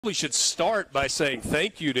We should start by saying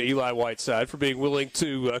thank you to Eli Whiteside for being willing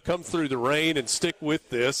to come through the rain and stick with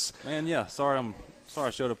this. Man, yeah, sorry I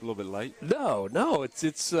showed up a little bit late. No,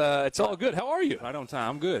 it's all good. How are you? Right on time.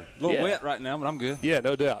 I'm good. A little wet right now, but I'm good. Yeah,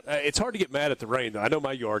 no doubt. It's hard to get mad at the rain, though. I know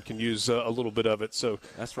my yard can use a little bit of it, so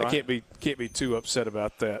that's right. I can't be too upset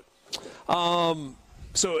about that.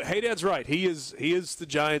 So Haydad's right. He is the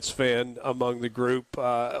Giants fan among the group.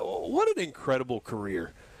 What an incredible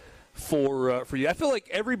career for you. I feel like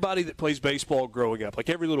everybody that plays baseball growing up, like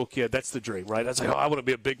every little kid, that's the dream, right? That's like, I want to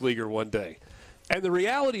be a big leaguer one day. And the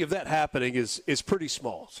reality of that happening is pretty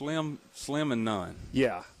small. Slim and none.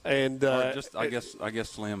 Yeah, and I guess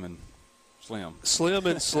slim and slim. Slim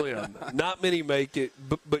and slim. Not many make it,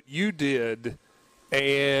 but you did.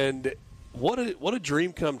 And what a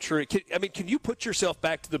dream come true. Can you put yourself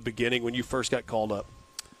back to the beginning when you first got called up?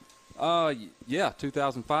 Yeah,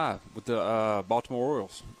 2005 with the Baltimore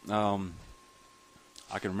Orioles. I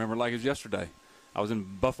can remember like it was yesterday. I was in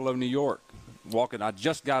Buffalo, New York, walking. I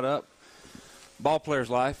just got up. Ball player's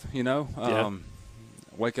life, you know.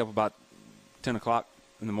 Wake up about 10 o'clock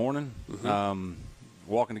in the morning,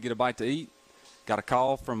 walking to get a bite to eat. Got a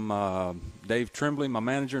call from Dave Tremblay, my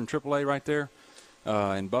manager in AAA right there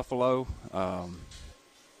in Buffalo.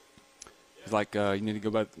 He's like, you need to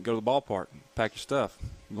go to the ballpark, pack your stuff.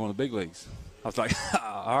 You're going to the big leagues. I was like,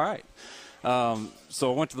 all right.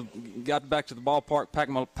 So I got back to the ballpark, packed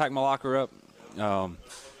my locker up,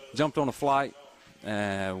 jumped on a flight,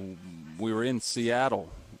 and we were in Seattle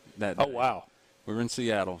that day. Oh, wow. We were in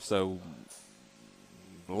Seattle. So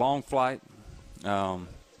long flight. Or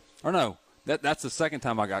no, that's the second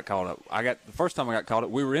time I got called up. The first time I got called up,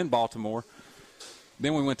 we were in Baltimore.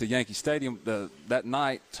 Then we went to Yankee Stadium that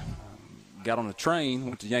night. Got on a train,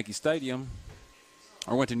 went to Yankee Stadium,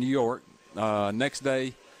 or went to New York. Next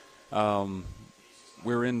day,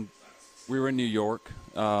 we were in New York.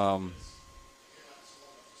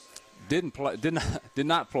 Did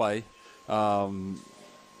not play.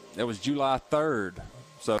 It was July 3rd,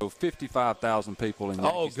 so 55,000 people in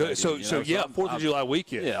Yankee Stadium. So yeah, 4th of July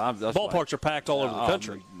weekend. Yeah, ballparks are packed all over the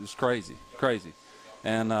country. It's crazy.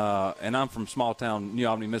 And I'm from small town New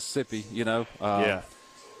Albany, Mississippi. You know.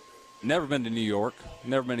 Never been to New York.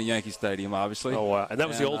 Never been to Yankee Stadium, obviously. Oh, wow. And that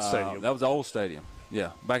was the old stadium. That was the old stadium. Yeah,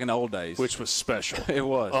 back in the old days. Which was special. It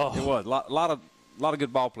was. Oh. It was. A lot of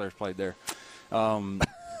good ball players played there.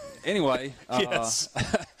 Anyway. Yes.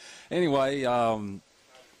 Anyway,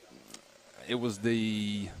 it was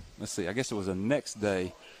I guess it was the next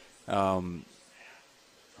day.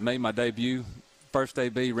 Made my debut. First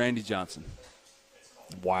AB, Randy Johnson.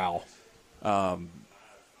 Wow. How'd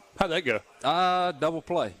that go? Double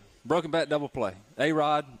play. Broken bat double play.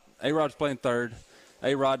 A-Rod's playing third.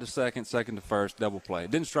 A-Rod to second to first, double play.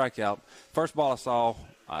 Didn't strike out. First ball I saw,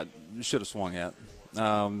 I should have swung at.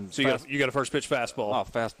 So you got a first pitch fastball. Oh,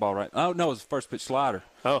 fastball, right. Oh, no, it was a first pitch slider.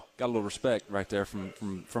 Oh. Got a little respect right there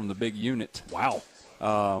from the big unit. Wow.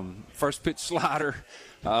 First pitch slider,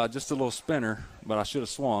 just a little spinner, but I should have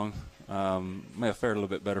swung. May have fared a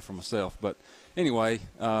little bit better for myself. But anyway,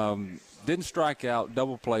 didn't strike out,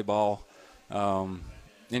 double play ball.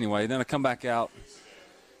 Anyway, then I come back out.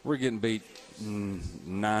 We're getting beat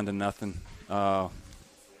 9-0.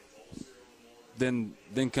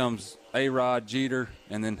 Then comes A-Rod, Jeter,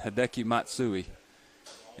 and then Hideki Matsui.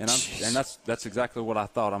 And that's exactly what I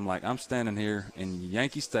thought. I'm like, I'm standing here in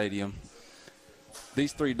Yankee Stadium.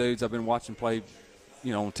 These three dudes I've been watching play,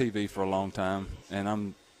 on TV for a long time,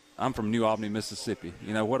 and I'm from New Albany, Mississippi.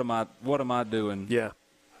 What am I doing? Yeah.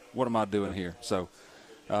 What am I doing here? So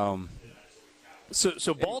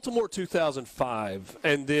Baltimore 2005,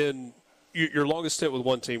 and then your longest stint with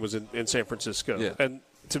one team was in San Francisco. Yeah. And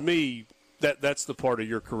to me, that's the part of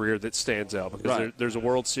your career that stands out because right. there's a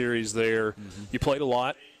World Series there. Mm-hmm. You played a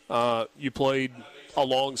lot. You played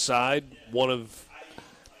alongside one of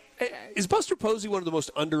 – is Buster Posey one of the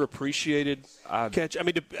most underappreciated catch? I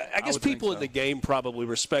mean, I guess people in the game probably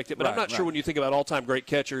respect it, but I'm not sure when you think about all-time great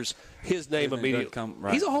catchers, his name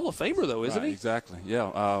immediately – He's a Hall of Famer, though, isn't he? Exactly,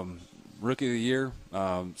 yeah. Rookie of the Year,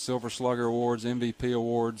 Silver Slugger Awards, MVP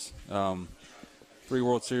Awards, 3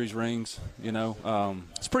 World Series rings, It's a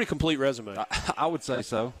pretty complete resume. I would say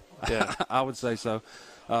so. Yeah. I would say so.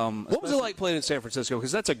 What was it like playing in San Francisco?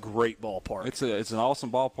 Because that's a great ballpark. It's an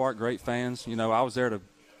awesome ballpark, great fans. I was there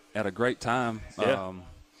at a great time. Yeah.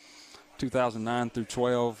 2009 through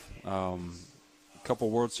 12, a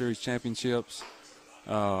couple World Series championships.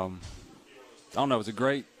 I don't know. It was a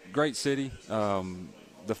great city.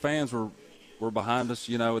 The fans were behind us.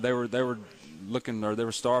 They were looking, or they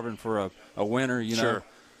were starving for a winner. Sure.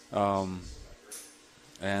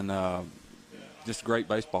 And just great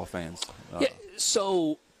baseball fans. Yeah.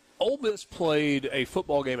 So Ole Miss played a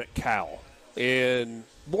football game at Cal in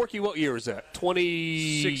Borky. What year was that?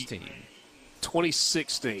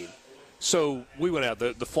 2016. So we went out.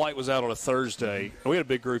 The flight was out on a Thursday, and we had a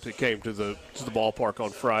big group that came to the ballpark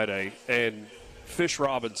on Friday. And Fish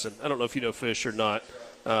Robinson, I don't know if you know Fish or not.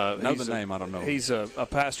 Know the name, I don't know. He's a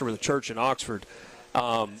pastor with a church in Oxford.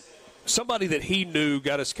 Somebody that he knew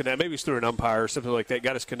got us connected. Maybe it's through an umpire or something like that.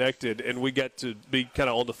 Got us connected, and we got to be kind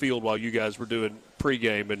of on the field while you guys were doing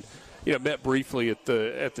pregame, and met briefly at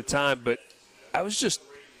the time. But I was just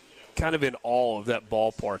kind of in awe of that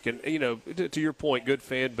ballpark, and to your point, good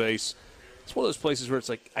fan base. It's one of those places where it's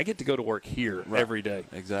like I get to go to work here every day.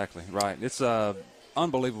 Exactly right. It's a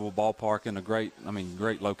unbelievable ballpark and a great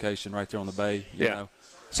location right there on the bay. You know.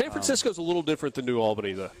 San Francisco's a little different than New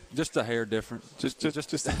Albany, though. Just a hair different. Just a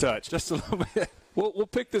touch. Just a little bit. We'll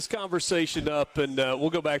pick this conversation up, and we'll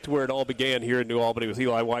go back to where it all began here in New Albany with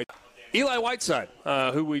Eli Whiteside,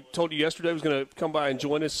 who we told you yesterday was going to come by and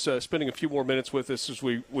join us, spending a few more minutes with us as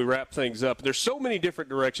we wrap things up. There's so many different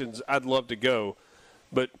directions I'd love to go,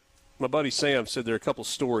 but my buddy Sam said there are a couple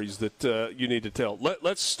stories that you need to tell.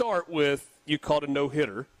 Let's start with you caught a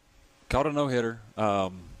no-hitter. Caught a no-hitter.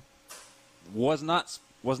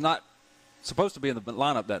 Was not supposed to be in the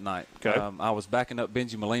lineup that night. Okay. I was backing up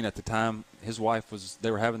Benji Molina at the time. His wife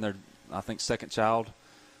they were having their, I think, second child.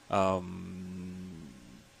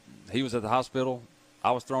 He was at the hospital. I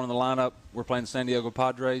was thrown in the lineup. We're playing the San Diego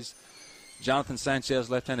Padres. Jonathan Sanchez,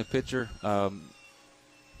 left-handed pitcher,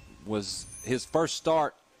 was his first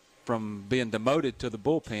start from being demoted to the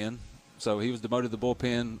bullpen. So he was demoted to the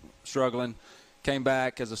bullpen, struggling. Came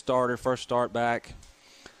back as a starter, first start back.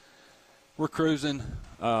 We're cruising.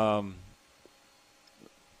 At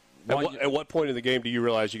what point in the game do you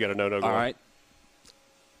realize you got a no-no going? All right.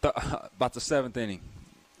 About the seventh inning.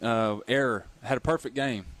 Error. Had a perfect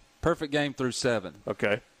game. Perfect game through 7.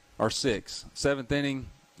 Okay. Or 6. Seventh inning,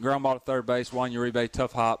 ground ball to third base, Juan Uribe,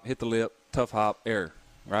 tough hop, hit the lip, tough hop, error.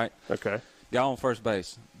 Right? Okay. Guy on first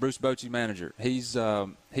base. Bruce Bochy, manager. He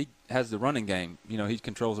has the running game. He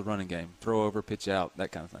controls the running game. Throw over, pitch out,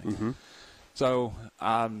 that kind of thing. Mm-hmm. So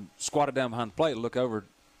I'm squatted down behind the plate, look over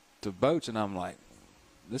to Boach, and I'm like,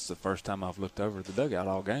 this is the first time I've looked over at the dugout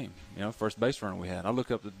all game. First base runner we had. I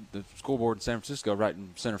look up the scoreboard in San Francisco right in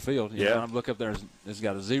center field. I look up there, it's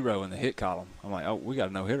got a 0 in the hit column. I'm like, oh, we got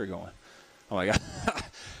a no-hitter going. I'm like,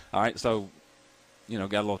 all right, so,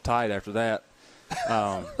 got a little tight after that.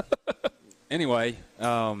 Anyway.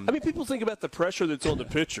 People think about the pressure that's on the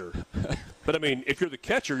pitcher. But, if you're the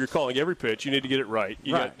catcher, you're calling every pitch. You need to get it right.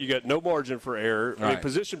 You got no margin for error. Right.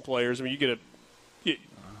 Position players,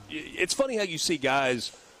 it's funny how you see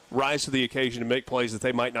guys rise to the occasion and make plays that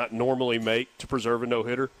they might not normally make to preserve a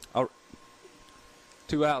no-hitter.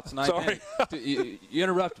 2 outs, ninth Sorry. inning. You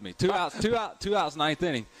interrupted me. 2 outs, ninth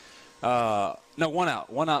inning. No, 1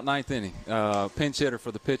 out. 1 out, ninth inning. Pinch hitter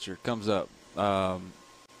for the pitcher comes up. 3-1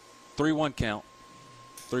 count.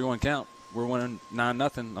 3-1 count. We're winning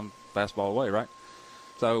 9-0. I'm fastball away, right?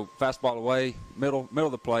 So fastball away, middle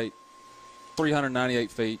of the plate,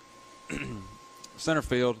 398 feet, center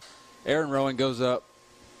field. Aaron Rowan goes up,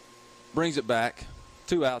 brings it back,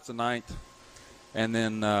 2 outs a ninth, and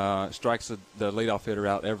then strikes the leadoff hitter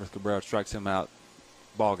out. Everett Cabrera strikes him out.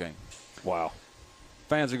 Ball game. Wow.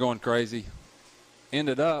 Fans are going crazy.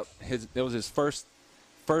 Ended up, it was his first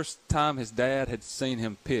time his dad had seen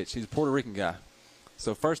him pitch. He's a Puerto Rican guy.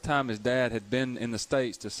 So first time his dad had been in the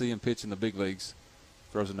States to see him pitch in the big leagues,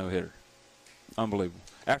 throws a no-hitter. Unbelievable.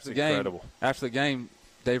 After the game,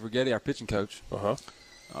 Dave Rigetti, our pitching coach,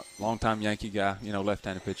 longtime Yankee guy,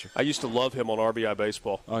 left-handed pitcher. I used to love him on RBI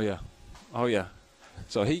Baseball. Oh yeah.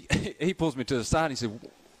 So he pulls me to the side and he said,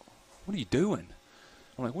 "What are you doing?"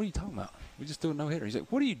 I'm like, "What are you talking about? We just do a no-hitter." He's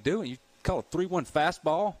like, "What are you doing? You call a 3-1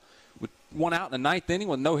 fastball with 1 out in the ninth inning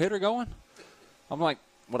with no hitter going?" I'm like,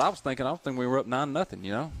 what I was thinking we were up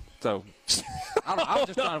 9-0, So I was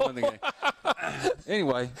just trying to win the game.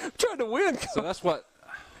 Anyway, trying to win. So that's what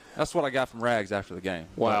I got from Rags after the game.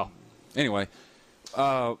 Wow. But anyway,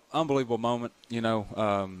 unbelievable moment.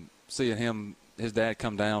 Seeing his dad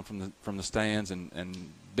come down from the stands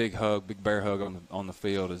and big bear hug on the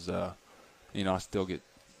field is I still get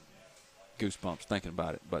goosebumps thinking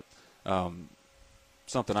about it. But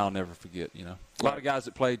something I'll never forget. A lot of guys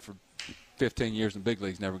that played for 15 years in big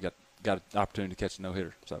leagues never got an opportunity to catch a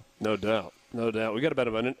no-hitter. So no doubt. We got about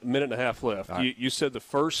a minute and a half left. Right. You said the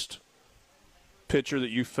first pitcher that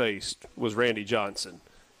you faced was Randy Johnson.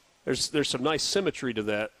 There's some nice symmetry to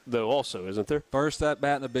that, though, also, isn't there? First at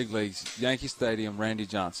bat in the big leagues, Yankee Stadium, Randy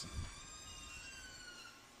Johnson.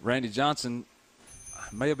 Randy Johnson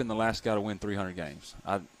may have been the last guy to win 300 games.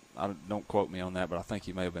 don't quote me on that, but I think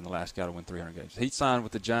he may have been the last guy to win 300 games. He signed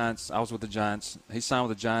with the Giants. I was with the Giants. He signed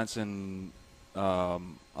with the Giants in, I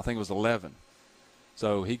think it was 11.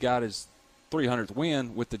 So he got his 300th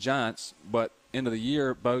win with the Giants, but end of the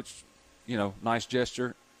year, Boats, nice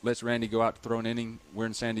gesture, lets Randy go out to throw an inning. We're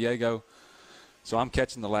in San Diego. So I'm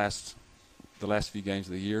catching the last few games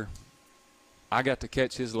of the year. I got to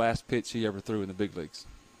catch his last pitch he ever threw in the big leagues.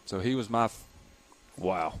 So he was my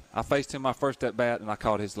wow. I faced him my first at bat, and I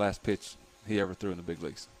caught his last pitch he ever threw in the big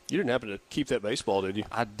leagues. You didn't happen to keep that baseball, did you?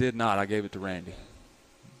 I did not. I gave it to Randy.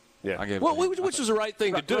 Yeah, I gave it which was the right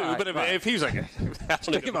thing to do. Right, but if he's like,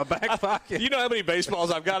 stick in my back pocket. You know how many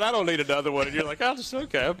baseballs I've got? I don't need another one. And you're like, I'll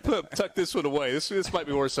tuck this one away. This might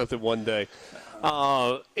be worth something one day.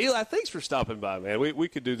 Eli, thanks for stopping by, man. We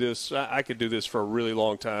could do this. I could do this for a really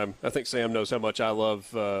long time. I think Sam knows how much I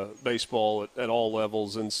love baseball at all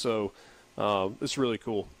levels, and so it's really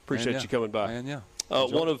cool. Appreciate you coming by.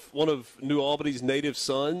 One of New Albany's native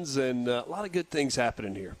sons, and a lot of good things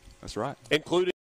happening here. That's right, including